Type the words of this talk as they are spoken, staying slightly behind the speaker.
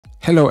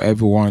Hello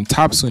everyone,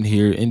 Tapson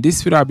here. In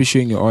this video, I'll be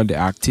showing you all the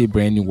active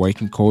brand new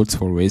working codes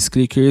for race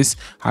clickers.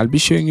 I'll be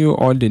showing you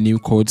all the new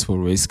codes for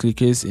race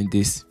clickers in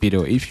this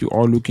video. If you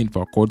are looking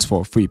for codes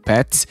for free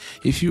pets,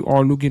 if you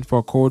are looking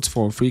for codes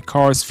for free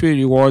cars,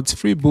 free rewards,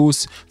 free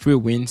boosts, free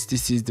wins,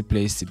 this is the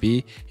place to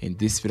be. In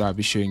this video, I'll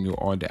be showing you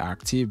all the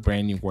active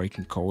brand new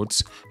working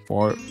codes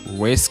for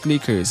race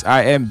clickers.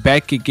 I am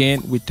back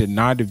again with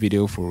another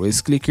video for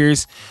race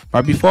clickers.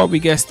 But before we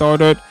get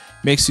started,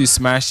 make sure you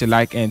smash the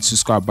like and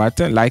subscribe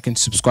button. Like and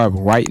subscribe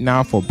right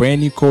now for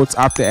brand new codes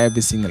after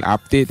every single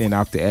update and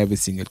after every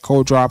single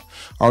code drop.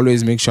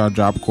 Always make sure I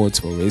drop codes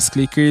for race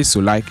clickers, so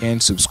like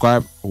and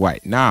subscribe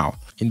right now.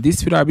 In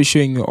this video, I'll be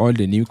showing you all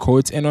the new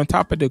codes, and on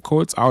top of the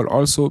codes, I'll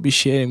also be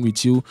sharing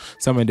with you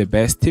some of the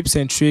best tips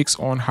and tricks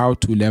on how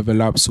to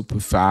level up super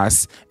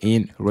fast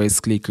in race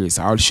clickers.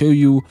 I'll show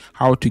you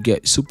how to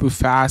get super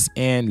fast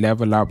and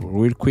level up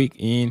real quick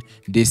in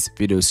this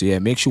video. So yeah,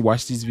 make sure you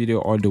watch this video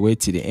all the way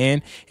to the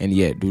end, and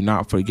yeah, do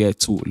not forget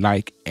to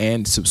like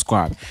and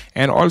subscribe.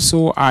 And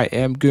also, I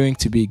am going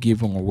to be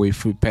giving away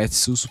free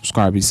pets to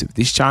subscribers of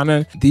this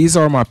channel. These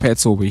are my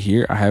pets over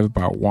here. I have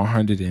about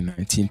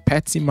 119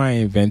 pets in my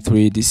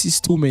inventory. This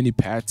is too many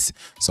pets,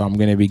 so I'm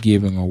gonna be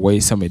giving away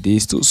some of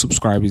these to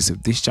subscribers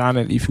of this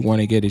channel. If you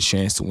want to get a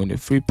chance to win a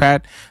free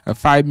pet, a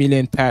 5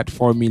 million pet,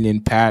 4 million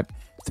pet,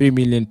 3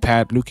 million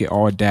pet, look at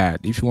all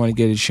that. If you want to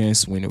get a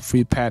chance to win a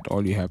free pet,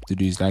 all you have to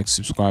do is like,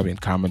 subscribe, and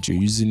comment your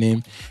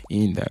username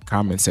in the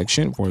comment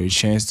section for a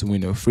chance to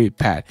win a free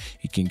pet.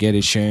 You can get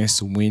a chance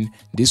to win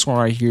this one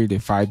right here, the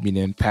 5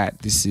 million pet.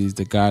 This is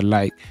the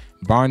godlike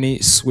Barney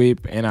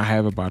Sweep, and I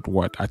have about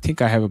I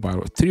think I have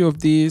about 3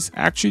 of these,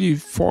 actually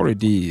 4 of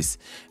these.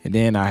 And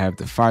then I have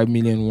the 5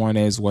 million one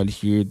as well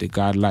here, the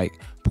godlike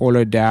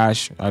Polar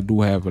Dash. I do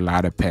have a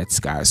lot of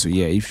pets, guys. So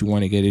yeah, if you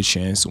want to get a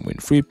chance to win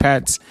free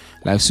pets,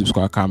 like,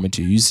 subscribe, comment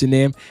your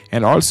username.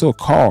 And also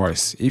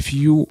cars, if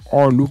you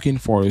are looking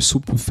for a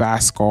super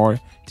fast car,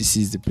 this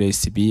is the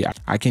place to be.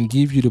 I can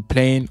give you the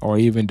plane or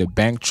even the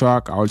bank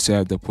truck. I also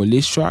have the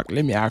police truck.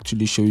 Let me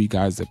actually show you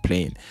guys the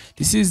plane.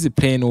 This is the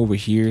plane over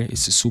here.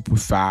 It's a super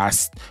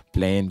fast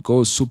plane,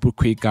 goes super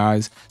quick,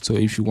 guys. So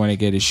if you want to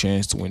get a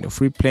chance to win a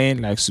free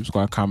plane, like,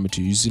 subscribe, comment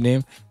your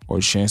username, or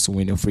a chance to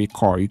win a free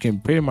car. You can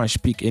pretty much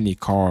pick any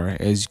car.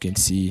 As you can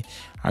see,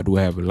 I do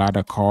have a lot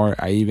of cars.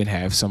 I even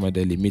have some of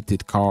the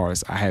limited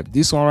cars. I have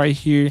this one right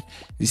here.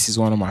 This is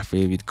one of my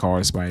favorite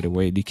cars, by the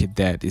way. Look at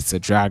that. It's a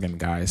dragon,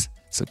 guys.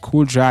 It's a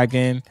cool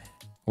dragon.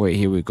 Wait,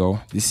 here we go.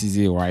 This is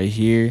it right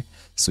here.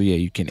 So yeah,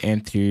 you can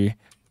enter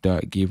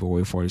the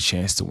giveaway for a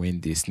chance to win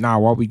this.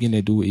 Now what we're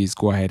gonna do is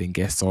go ahead and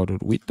get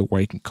started with the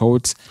working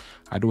codes.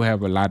 I do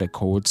have a lot of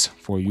codes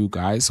for you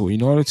guys. So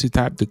in order to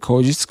type the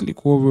code, just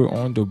click over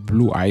on the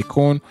blue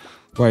icon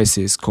where it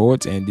says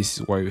codes, and this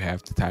is where you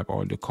have to type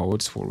all the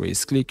codes for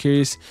race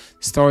clickers,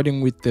 starting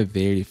with the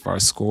very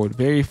first code.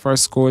 Very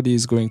first code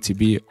is going to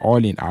be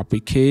all in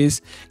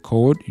uppercase,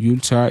 code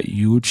ultra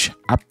huge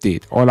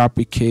update, all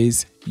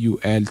uppercase,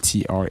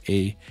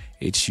 ULTRA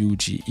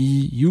HUGE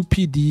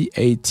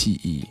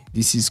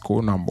This is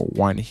code number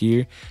 1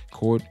 here,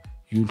 code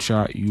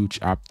ultra huge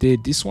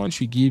update. This one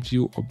should give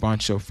you a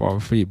bunch of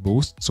free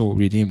boosts, so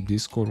redeem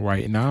this code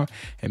right now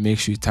and make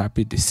sure you type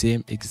it the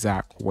same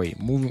exact way.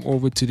 Moving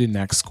over to the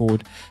next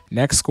code.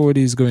 Next code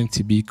is going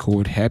to be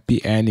code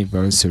happy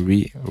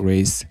anniversary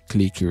race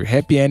clicker.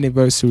 Happy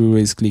anniversary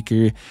race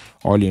clicker,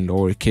 all in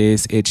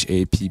lowercase,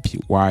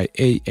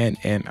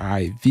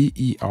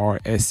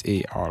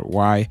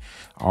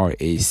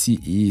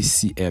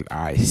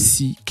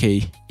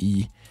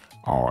 HAPPYANNIVERSARY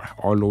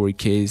all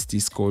lowercase.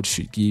 This code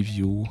should give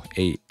you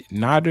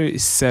another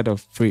set of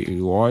free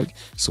reward,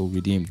 so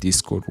redeem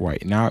this code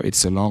right now.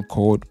 It's a long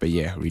code, but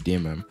yeah,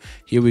 redeem them.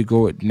 Here we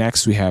go.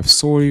 Next we have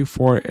sorry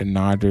for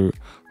another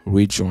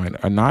rejoin,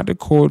 another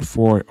code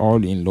for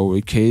all in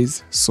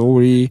lowercase,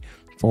 sorry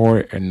for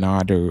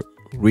another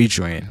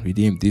rejoin.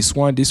 Redeem this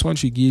one. This one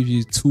should give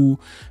you 2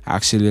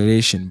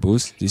 acceleration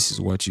boosts. This is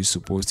what you're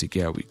supposed to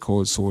get with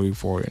code sorry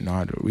for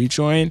another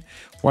rejoin.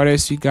 What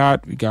else we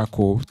got? We got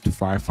code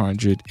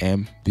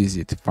 500M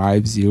visit,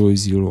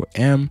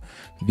 500M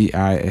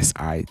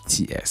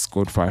VISITS.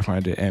 Code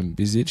 500M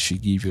visit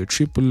should give you a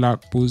triple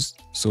lock boost,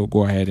 so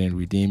go ahead and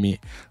redeem it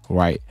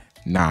right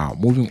now.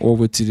 Moving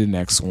over to the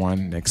next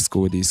one. Next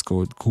code is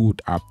code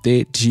good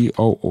update,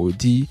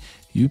 GOOD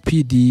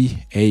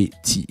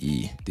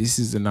UPDATE. This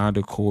is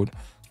another code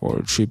for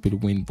a triple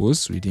win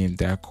boost. Redeem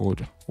that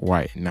code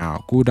right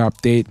now. Good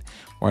update.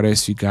 What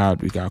else we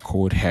got? We got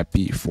code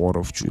happy 4th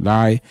of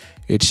July,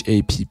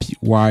 HAPPY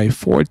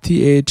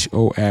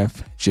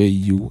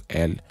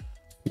 40HOFJULY.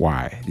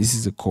 This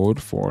is a code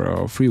for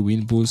a free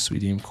win boost.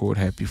 Redeem code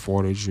happy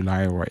 4th of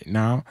July right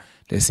now.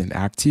 That's an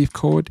active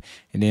code.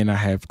 And then I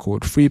have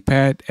code free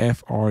pet,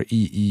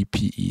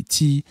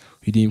 FREEPET.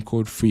 Redeem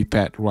code free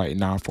pet right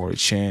now for a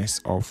chance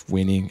of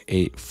winning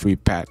a free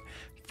pet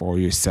for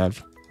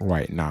yourself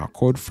right now.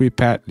 Code free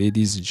pet,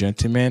 ladies and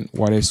gentlemen.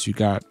 What else you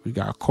got? We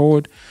got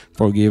code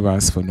forgive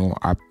us for no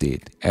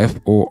update,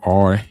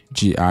 FORGIVE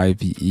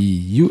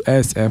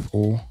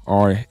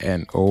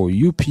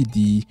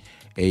USFORNOUPD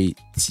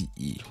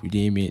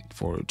Redeem it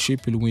for a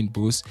triple win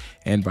boost.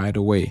 And by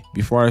the way,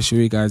 before I show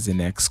you guys the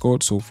next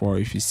code, so far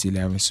if you still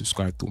haven't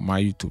subscribed to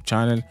my YouTube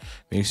channel,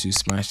 make sure you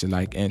smash the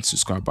like and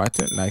subscribe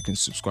button. Like and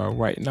subscribe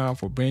right now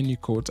for brand new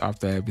codes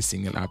after every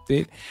single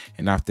update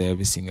and after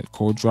every single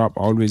code drop.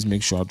 Always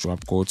make sure I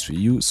drop codes for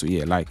you. So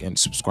yeah, like and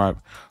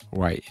subscribe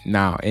right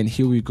now. And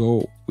here we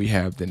go, we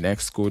have the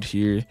next code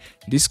here.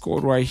 This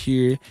code right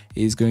here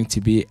is going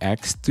to be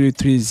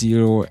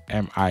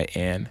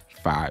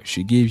X330MIN5.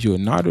 Should give you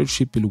another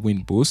triple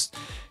win boost.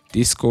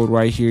 This code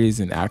right here is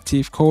an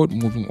active code.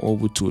 Moving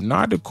over to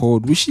another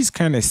code which is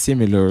kind of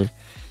similar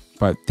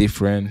but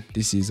different.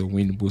 This is a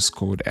win boost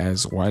code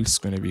as well. It's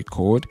going to be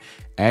code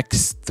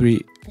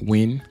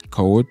X3win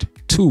code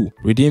 2.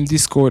 Redeem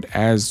this code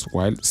as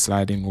well.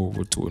 Sliding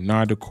over to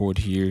another code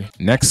here.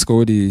 Next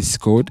code is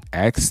code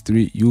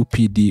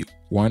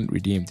X3UPD1.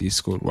 Redeem this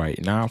code right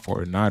now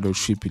for another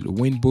triple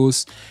win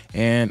boost.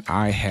 And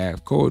I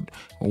have code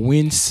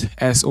wins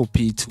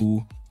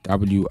SOP2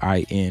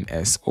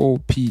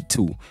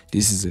 WINSOP2.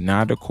 This is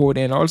another code.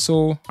 And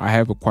also I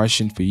have a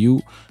question for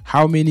you.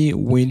 How many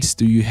wins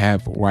do you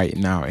have right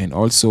now? And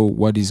also,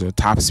 what is your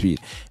top speed?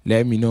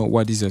 Let me know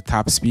what is your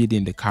top speed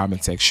in the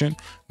comment section.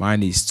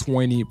 Mine is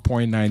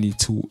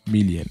 20.92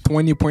 million.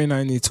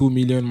 20.92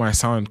 million might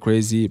sound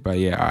crazy, but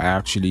yeah, I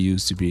actually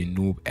used to be a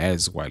noob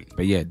as well.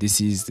 But yeah, this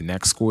is the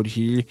next code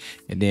here.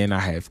 And then I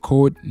have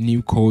code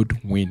new code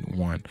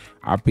win1,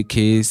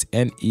 uppercase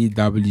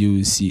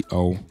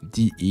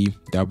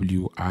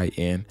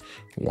NEWCODEWIN1,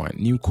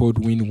 new code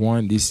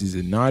win1. This is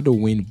another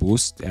win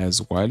boost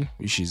as well,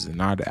 which is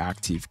another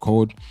active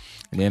code.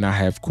 And then I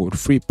have code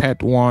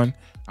freepet1,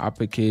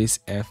 uppercase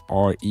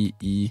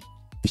FREEPET1,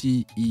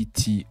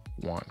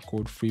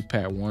 code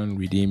freepet1.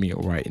 Redeem it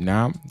right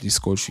now. This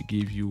code should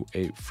give you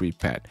a free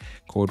pet.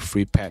 Code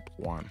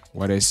freepet1.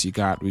 What else you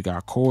got? We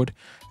got code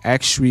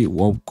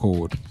X3WOW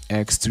code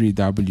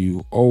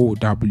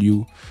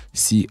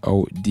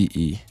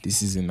X3WOWCODE.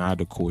 This is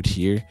another code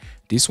here.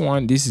 This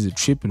is a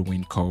triple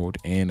win code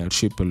and a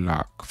triple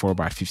lock for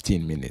about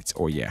 15 minutes.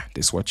 Oh yeah,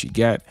 that's what you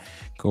get.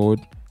 Code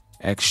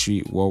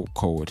X3WOW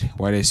code.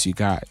 What else you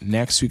got?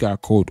 Next we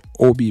got code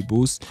OB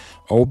boost,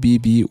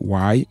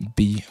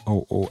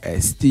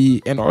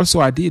 OBBYBOOST. And also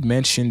I did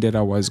mention that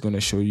I was going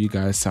to show you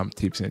guys some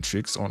tips and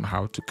tricks on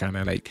how to kind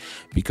of like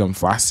become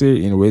faster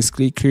in race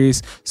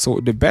clickers. So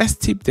the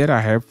best tip that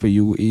I have for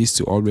you is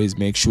to always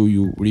make sure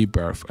you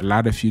rebirth. A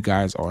lot of you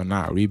guys are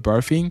not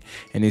rebirthing,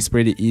 and it's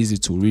pretty easy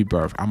to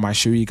rebirth. I might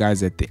show you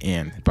guys at the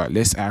end, but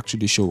let's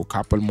actually show a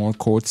couple more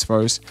codes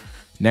first.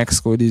 Next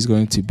code is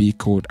going to be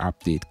code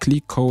update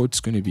click code. It's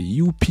going to be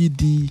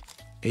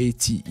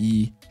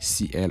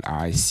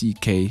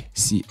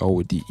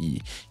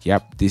UPDATECLICKCODE.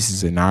 Yep, this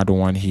is another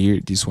one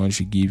here. This one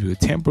should give you a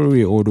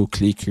temporary auto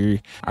clicker.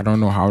 I don't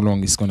know how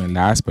long it's going to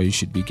last, but you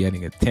should be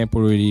getting a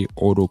temporary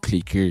auto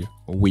clicker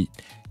with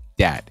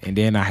that. And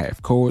then I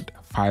have code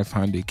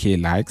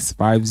 500k likes,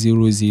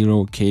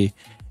 500k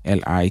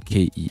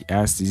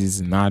LIKES. This is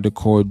another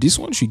code. This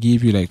one should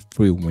give you like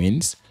 3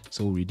 wins.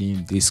 So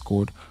redeem this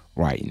code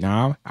right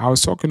now. I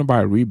was talking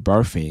about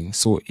rebirthing.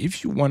 So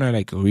if you want to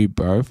like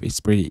rebirth, it's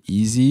pretty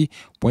easy.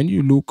 When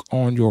you look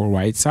on your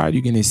right side,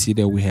 you're going to see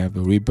that we have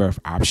a rebirth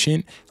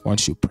option.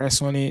 Once you press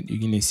on it,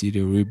 you're going to see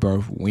the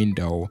rebirth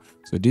window.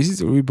 So this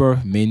is a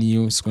rebirth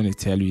menu. It's going to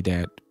tell you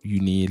that you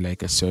need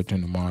like a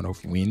certain amount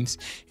of wins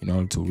in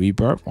order to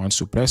rebirth. Once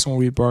you press on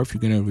rebirth,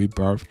 you're going to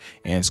rebirth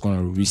and it's going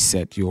to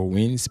reset your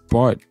wins.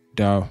 But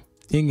the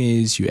thing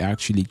is, you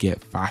actually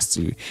get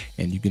faster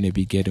and you're going to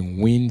be getting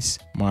wins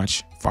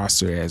much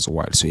faster as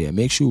well. So yeah,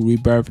 make sure you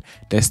rebirth.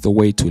 That's the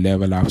way to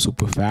level up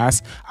super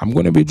fast. I'm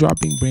going to be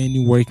dropping brand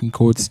new working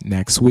codes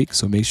next week,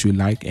 so make sure you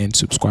like and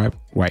subscribe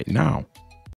right now.